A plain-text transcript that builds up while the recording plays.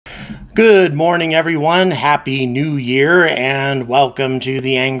Good morning, everyone. Happy New Year, and welcome to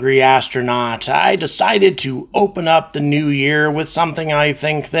the Angry Astronaut. I decided to open up the new year with something I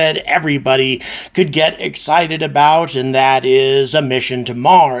think that everybody could get excited about, and that is a mission to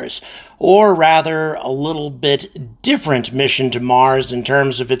Mars. Or rather, a little bit different mission to Mars in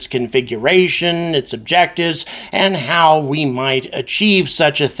terms of its configuration, its objectives, and how we might achieve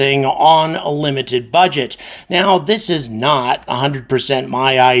such a thing on a limited budget. Now, this is not 100%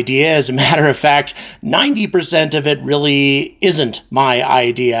 my idea. As a matter of fact, 90% of it really isn't my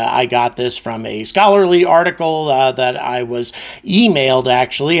idea. I got this from a scholarly article that I was emailed,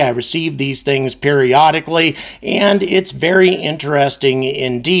 actually. I receive these things periodically, and it's very interesting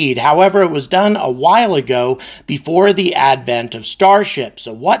indeed. However, it was done a while ago before the advent of Starship.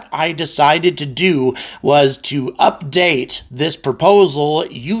 So what I decided to do was to update this proposal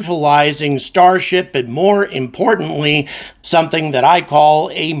utilizing Starship, and more importantly, something that I call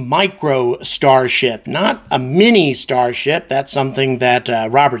a micro Starship, not a mini Starship. That's something that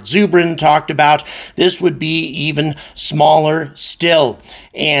Robert Zubrin talked about. This would be even smaller still.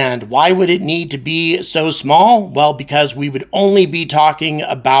 And why would it need to be so small? Well, because we would only be talking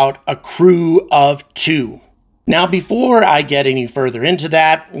about a crew of 2. Now, before I get any further into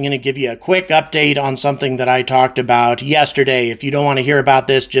that, I'm going to give you a quick update on something that I talked about yesterday. If you don't want to hear about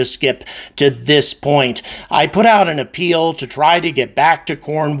this, just skip to this point. I put out an appeal to try to get back to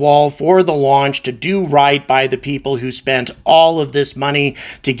Cornwall for the launch, to do right by the people who spent all of this money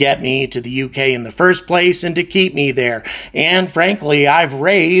to get me to the UK in the first place and to keep me there. And frankly, I've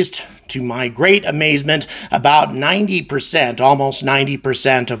raised, to my great amazement, about 90%, almost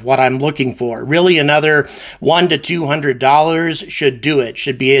 90% of what I'm looking for. Really, another $100 to $200 should do it.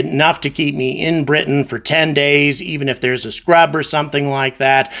 Should be enough to keep me in Britain for 10 days, even if there's a scrub or something like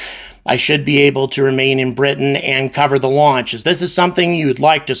that. I should be able to remain in Britain and cover the launch. If this is something you'd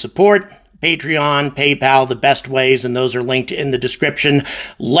like to support, Patreon, PayPal, the best ways, and those are linked in the description.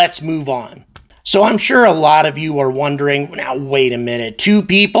 Let's move on. So I'm sure a lot of you are wondering, now wait a minute, 2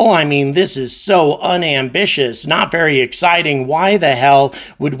 people? I mean, this is so unambitious, not very exciting. Why the hell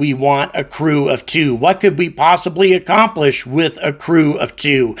would we want a crew of 2? What could we possibly accomplish with a crew of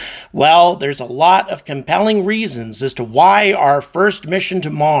 2? Well, there's a lot of compelling reasons as to why our first mission to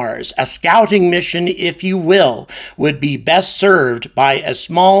Mars, a scouting mission if you will, would be best served by as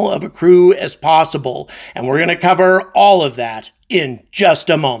small of a crew as possible. And we're going to cover all of that in just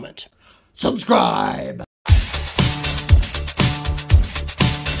a moment. Subscribe!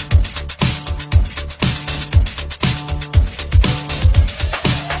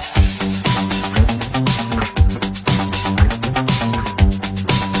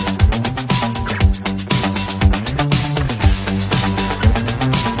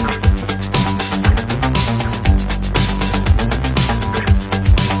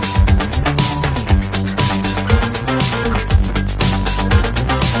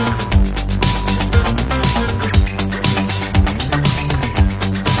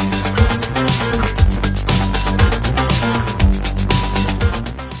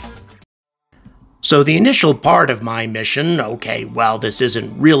 So the initial part of my mission, okay, well, this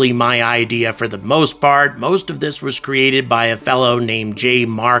isn't really my idea for the most part. Most of this was created by a fellow named J.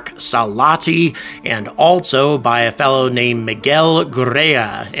 Mark Salotti, and also by a fellow named Miguel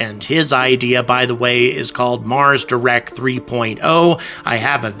Gurrea. And his idea, by the way, is called Mars Direct 3.0. I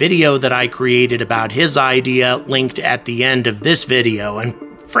have a video that I created about his idea linked at the end of this video, and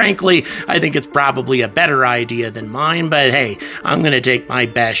frankly, I think it's probably a better idea than mine, but hey, I'm going to take my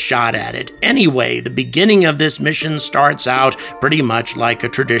best shot at it. Anyway, the beginning of this mission starts out pretty much like a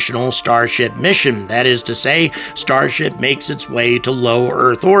traditional Starship mission. That is to say, Starship makes its way to low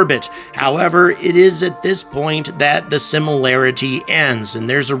Earth orbit. However, it is at this point that the similarity ends, and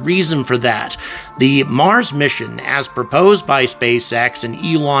there's a reason for that. The Mars mission, as proposed by SpaceX and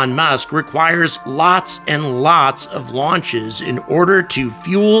Elon Musk, requires lots and lots of launches in order to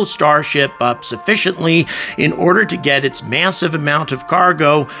fuel Starship up sufficiently in order to get its massive amount of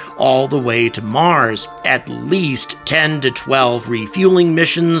cargo all the way to Mars. At least 10 to 12 refueling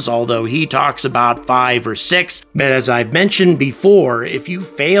missions, although he talks about 5 or 6. But as I've mentioned before, if you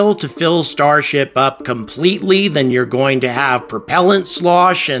fail to fill Starship up completely, then you're going to have propellant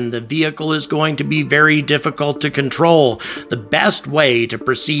slosh, and the vehicle is going to be very difficult to control. The best way to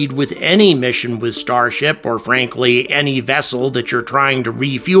proceed with any mission with Starship, or frankly any vessel that you're trying to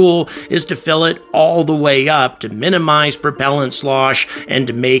refuel is to fill it all the way up to minimize propellant slosh and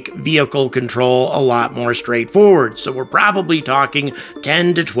to make vehicle control a lot more straightforward. So we're probably talking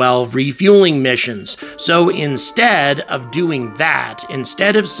 10 to 12 refueling missions. So instead of doing that,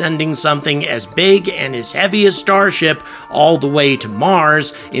 instead of sending something as big and as heavy as Starship all the way to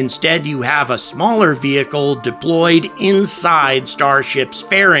Mars, instead you have a smaller vehicle deployed inside Starship's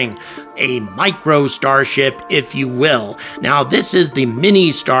fairing. A micro-starship, if you will. Now, this is the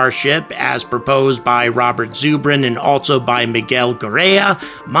Mini-Starship, as proposed by Robert Zubrin and also by Miguel Gurrea.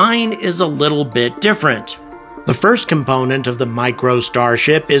 Mine is a little bit different. The first component of the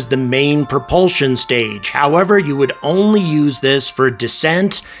micro-starship is the main propulsion stage. However, you would only use this for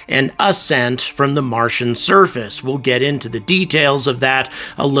descent and ascent from the Martian surface. We'll get into the details of that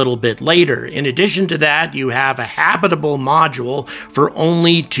a little bit later. In addition to that, you have a habitable module for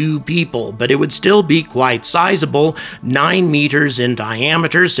only 2 people, but it would still be quite sizable, 9 meters in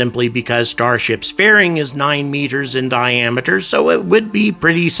diameter, simply because Starship's fairing is 9 meters in diameter, so it would be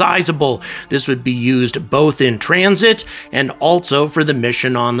pretty sizable. This would be used both in transit and also for the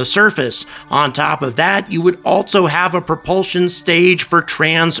mission on the surface. On top of that, you would also have a propulsion stage for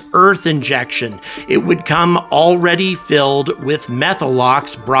trans-Earth injection. It would come already filled with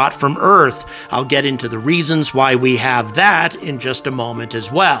methalox brought from Earth. I'll get into the reasons why we have that in just a moment as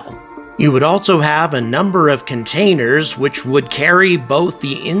well. You would also have a number of containers which would carry both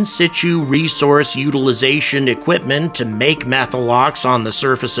the in-situ resource utilization equipment to make methalox on the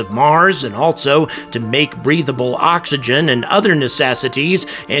surface of Mars and also to make breathable oxygen and other necessities,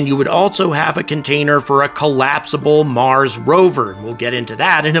 and you would also have a container for a collapsible Mars rover. We'll get into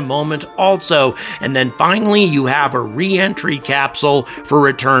that in a moment also. And then finally, you have a re-entry capsule for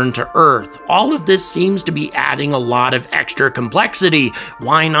return to Earth. All of this seems to be adding a lot of extra complexity.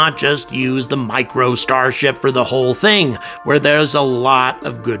 Why not just use the micro-starship for the whole thing, where there's a lot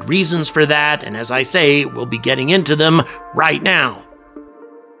of good reasons for that, and as I say, we'll be getting into them right now.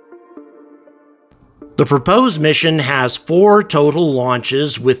 The proposed mission has 4 total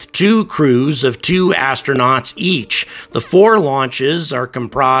launches with 2 crews of 2 astronauts each. The 4 launches are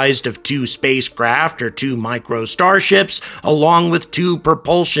comprised of 2 spacecraft or 2 micro-starships, along with 2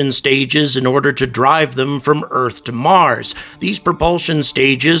 propulsion stages in order to drive them from Earth to Mars. These propulsion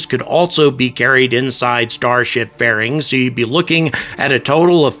stages could also be carried inside Starship fairings, so you'd be looking at a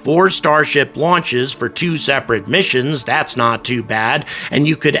total of 4 Starship launches for 2 separate missions. That's not too bad, and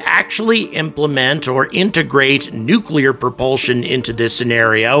you could actually implement or integrate nuclear propulsion into this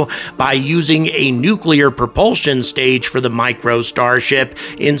scenario by using a nuclear propulsion stage for the micro-starship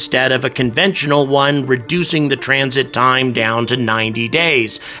instead of a conventional one, reducing the transit time down to 90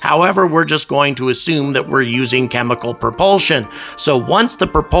 days. However, we're just going to assume that we're using chemical propulsion. So once the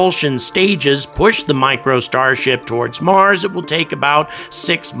propulsion stages push the micro-starship towards Mars, it will take about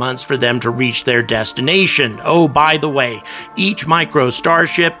 6 months for them to reach their destination. Oh, by the way, each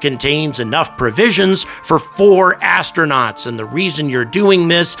micro-starship contains enough provisions for 4 astronauts, and the reason you're doing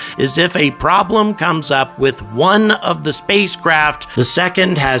this is if a problem comes up with one of the spacecraft, the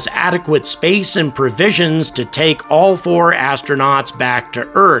second has adequate space and provisions to take all 4 astronauts back to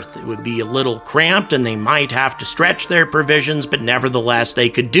Earth. It would be a little cramped and they might have to stretch their provisions, but nevertheless they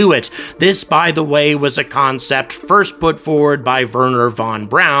could do it. This, by the way, was a concept first put forward by Wernher von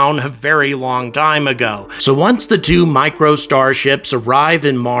Braun a very long time ago. So once the 2 micro-starships arrive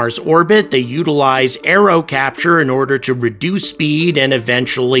in Mars orbit, they utilize aero capture in order to reduce speed and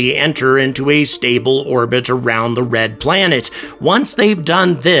eventually enter into a stable orbit around the red planet. Once they've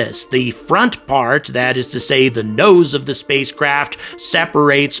done this, the front part, that is to say the nose of the spacecraft,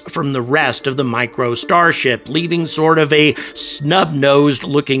 separates from the rest of the micro-starship, leaving sort of a snub-nosed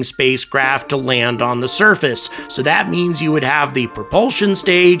looking spacecraft to land on the surface. So that means you would have the propulsion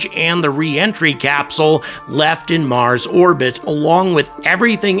stage and the re-entry capsule left in Mars orbit, along with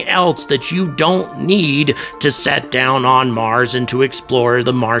everything else that you don't need to set down on Mars and to explore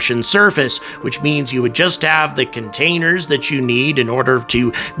the Martian surface, which means you would just have the containers that you need in order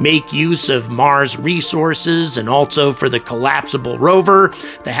to make use of Mars resources and also for the collapsible rover,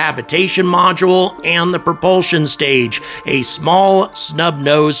 the habitation module, and the propulsion stage, a small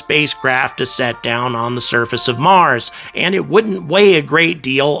snub-nosed spacecraft to set down on the surface of Mars, and it wouldn't weigh a great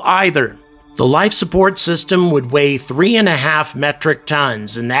deal either. The life support system would weigh 3.5 metric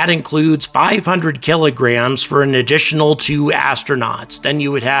tons, and that includes 500 kilograms for an additional 2 astronauts. Then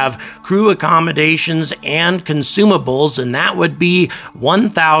you would have crew accommodations and consumables, and that would be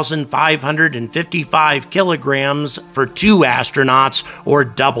 1,555 kilograms for 2 astronauts, or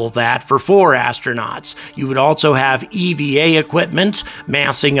double that for 4 astronauts. You would also have EVA equipment,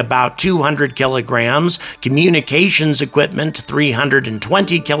 massing about 200 kilograms, communications equipment,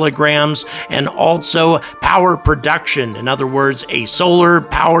 320 kilograms, and also power production. In other words, a solar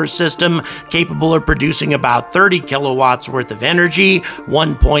power system capable of producing about 30 kilowatts worth of energy,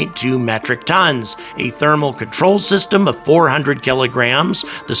 1.2 metric tons. A thermal control system of 400 kilograms,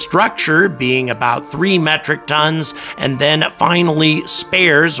 the structure being about 3 metric tons, and then finally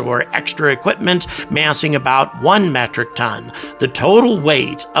spares or extra equipment massing about 1 metric ton. The total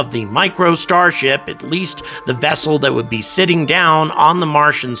weight of the micro-starship, at least the vessel that would be sitting down on the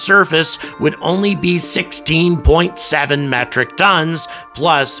Martian surface, would only be 16.7 metric tons,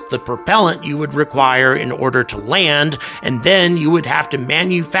 plus the propellant you would require in order to land, and then you would have to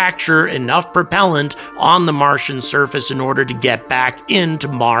manufacture enough propellant on the Martian surface in order to get back into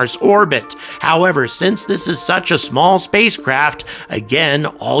Mars orbit. However, since this is such a small spacecraft, again,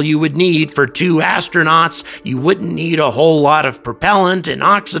 all you would need for 2 astronauts, you wouldn't need a whole lot of propellant and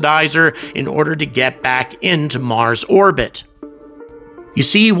oxidizer in order to get back into Mars orbit. You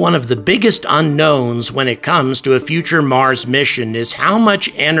see, one of the biggest unknowns when it comes to a future Mars mission is how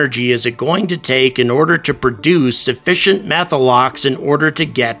much energy is it going to take in order to produce sufficient methalox in order to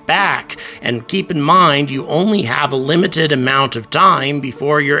get back. And keep in mind, you only have a limited amount of time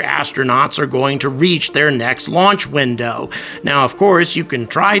before your astronauts are going to reach their next launch window. Now, of course, you can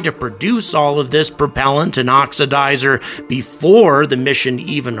try to produce all of this propellant and oxidizer before the mission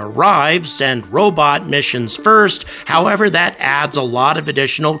even arrives, send robot missions first. However, that adds a lot of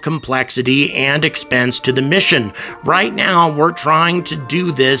additional complexity and expense to the mission. Right now, we're trying to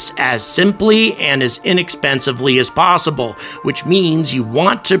do this as simply and as inexpensively as possible, which means you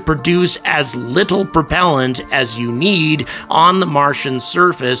want to produce as little propellant as you need on the Martian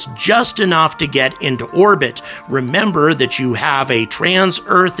surface, just enough to get into orbit. Remember that you have a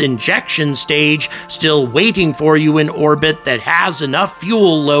trans-Earth injection stage still waiting for you in orbit that has enough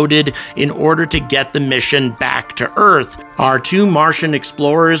fuel loaded in order to get the mission back to Earth. Our 2 Martian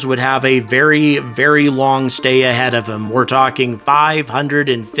explorers would have a very, very long stay ahead of them. We're talking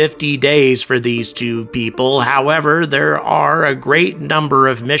 550 days for these 2 people. However, there are a great number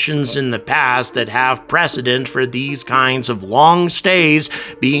of missions in the past that have precedent for these kinds of long stays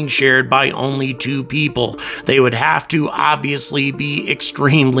being shared by only 2 people. They would have to obviously be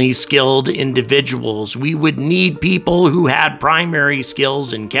extremely skilled individuals. We would need people who had primary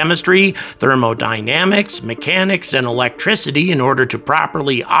skills in chemistry, thermodynamics, mechanics, and electricity in order to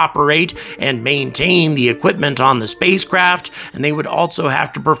properly operate and maintain the equipment on the spacecraft, and they would also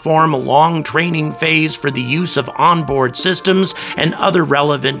have to perform a long training phase for the use of onboard systems and other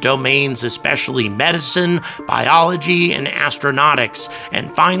relevant domains, especially medicine, biology, and astronautics.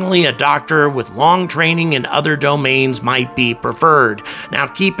 And finally, a doctor with long training in other domains might be preferred. Now,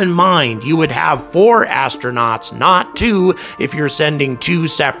 keep in mind, you would have 4 astronauts, not 2, if you're sending 2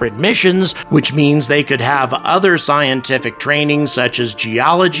 separate missions, which means they could have other scientific training such as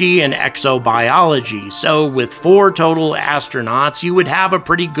geology and exobiology. So with 4 total astronauts, you would have a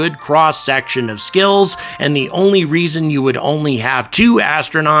pretty good cross-section of skills, and the only reason you would only have 2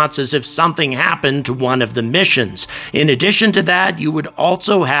 astronauts is if something happened to one of the missions. In addition to that, you would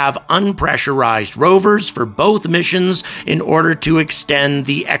also have unpressurized rovers for both missions in order to extend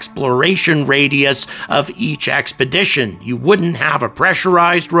the exploration radius of each expedition. You wouldn't have a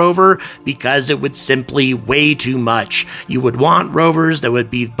pressurized rover because it would simply weigh too much. You would want rovers that would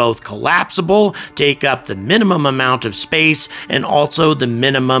be both collapsible, take up the minimum amount of space, and also the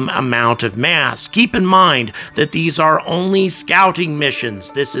minimum amount of mass. Keep in mind that these are only scouting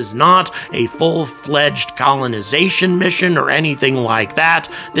missions. This is not a full-fledged colonization mission or anything like that.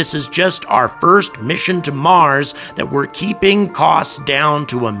 This is just our first mission to Mars that we're keeping costs down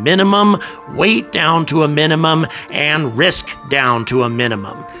to a minimum, weight down to a minimum, and risk down to a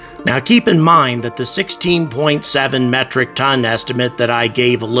minimum. Now keep in mind that the 16.7 metric ton estimate that I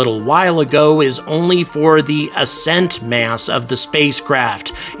gave a little while ago is only for the ascent mass of the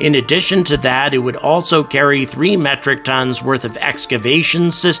spacecraft. In addition to that, it would also carry 3 metric tons worth of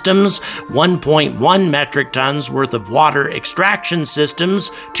excavation systems, 1.1 metric tons worth of water extraction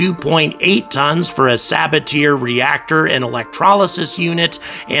systems, 2.8 tons for a Sabatier reactor and electrolysis unit,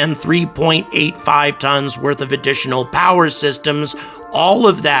 and 3.85 tons worth of additional power systems, All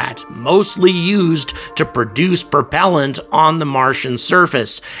of that mostly used to produce propellant on the Martian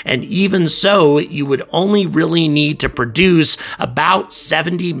surface, and even so, you would only really need to produce about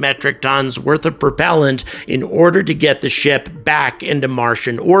 70 metric tons worth of propellant in order to get the ship back into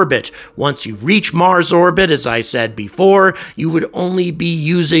Martian orbit. Once you reach Mars orbit, as I said before, you would only be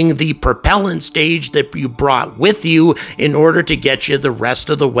using the propellant stage that you brought with you in order to get you the rest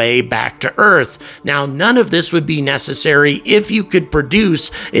of the way back to Earth. Now, none of this would be necessary if you could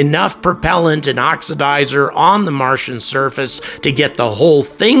produce enough propellant and oxidizer on the Martian surface to get the whole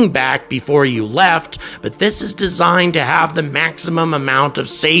thing back before you left, but this is designed to have the maximum amount of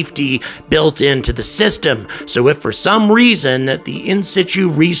safety built into the system. So if for some reason the in-situ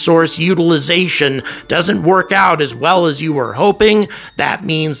resource utilization doesn't work out as well as you were hoping, that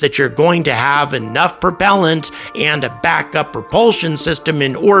means that you're going to have enough propellant and a backup propulsion system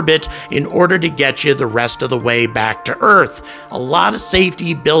in orbit in order to get you the rest of the way back to Earth. A lot of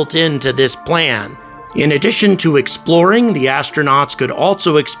safety built into this plan. In addition to exploring, the astronauts could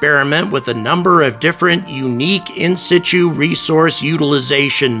also experiment with a number of different unique in-situ resource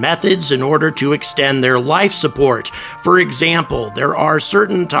utilization methods in order to extend their life support. For example, there are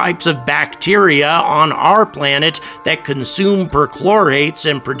certain types of bacteria on our planet that consume perchlorates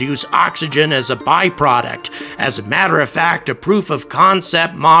and produce oxygen as a byproduct. As a matter of fact, a proof of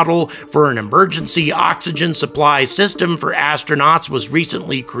concept model for an emergency oxygen supply system for astronauts was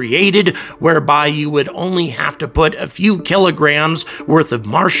recently created, whereby you would only have to put a few kilograms worth of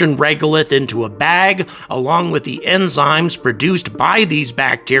Martian regolith into a bag, along with the enzymes produced by these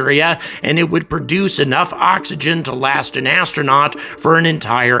bacteria, and it would produce enough oxygen to last an astronaut for an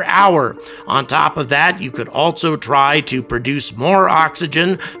entire hour. On top of that, you could also try to produce more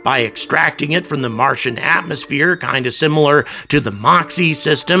oxygen by extracting it from the Martian atmosphere, kind of similar to the MOXIE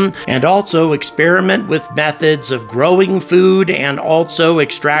system, and also experiment with methods of growing food and also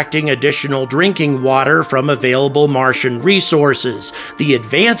extracting additional drinking water from available Martian resources. The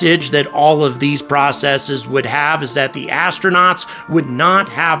advantage that all of these processes would have is that the astronauts would not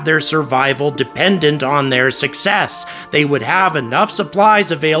have their survival dependent on their success. They would have enough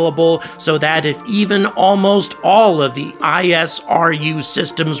supplies available so that if even almost all of the ISRU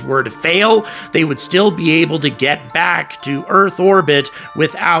systems were to fail, they would still be able to get back to Earth orbit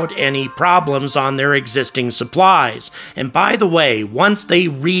without any problems on their existing supplies. And by the way, once they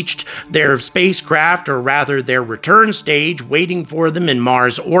reached their spacecraft, or rather their return stage waiting for them in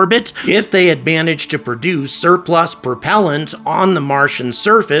Mars orbit, if they had managed to produce surplus propellant on the Martian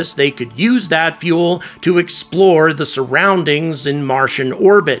surface, they could use that fuel to explore the surroundings in Martian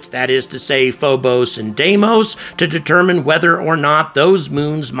orbit, that is to say Phobos and Deimos, to determine whether or not those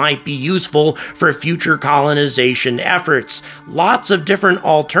moons might be useful for future colonization efforts. Lots of different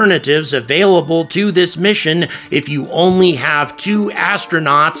alternatives available to this mission if you only have 2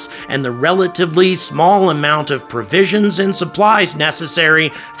 astronauts and the relatively small amount of provisions and supplies necessary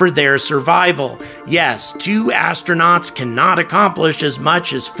for their survival. Yes, 2 astronauts cannot accomplish as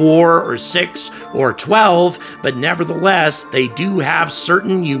much as 4 or 6 or 12, but nevertheless, they do have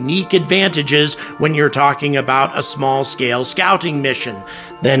certain unique advantages when you're talking about a small-scale scouting mission.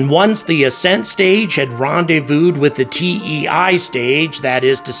 Then once the ascent stage had rendezvoused with the TEI stage, that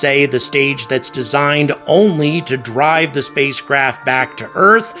is to say the stage that's designed only to drive the spacecraft back to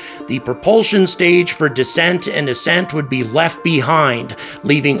Earth, the propulsion stage for descent and ascent would be left behind,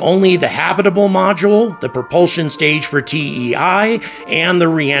 leaving only the habitable module, the propulsion stage for TEI, and the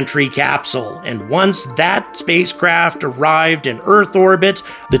re-entry capsule. And once that spacecraft arrived in Earth orbit,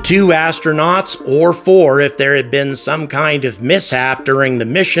 the 2 astronauts, or 4 if there had been some kind of mishap during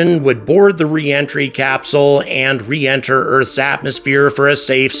the mission, would board the re-entry capsule and re-enter Earth's atmosphere for a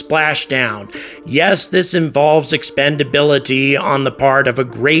safe splashdown. Yes, this involves expendability on the part of a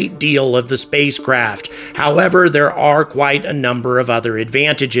great deal of the spacecraft. However, there are quite a number of other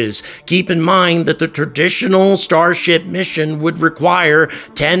advantages. Keep in mind that the traditional Starship mission would require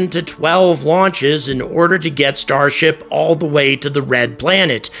 10 to 12 launches in order to get Starship all the way to the Red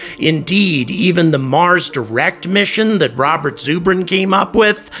Planet. Indeed, even the Mars Direct mission that Robert Zubrin came up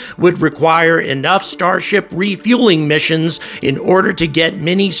with would require enough Starship refueling missions in order to get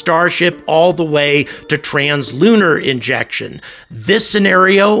Mini-Starship all the way to translunar injection. This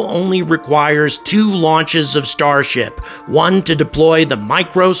scenario only requires 2 launches of Starship, one to deploy the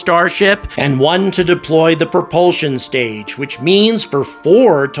micro-Starship and one to deploy the propulsion stage, which means for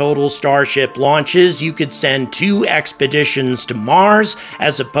 4 total Starship launches, you could send 2 expeditions to Mars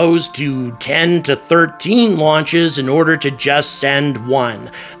as opposed to 10 to 13 launches in order to just send 1.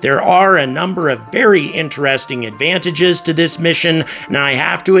 fun. There are a number of very interesting advantages to this mission, and I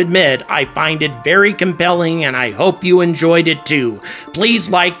have to admit, I find it very compelling, and I hope you enjoyed it too. Please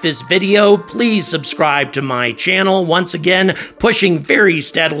like this video, please subscribe to my channel. Once again, pushing very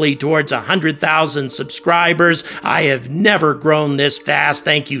steadily towards 100,000 subscribers. I have never grown this fast.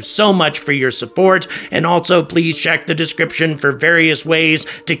 Thank you so much for your support, and also please check the description for various ways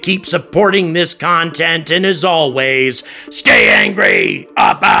to keep supporting this content, and as always, stay angry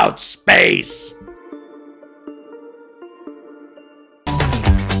about space!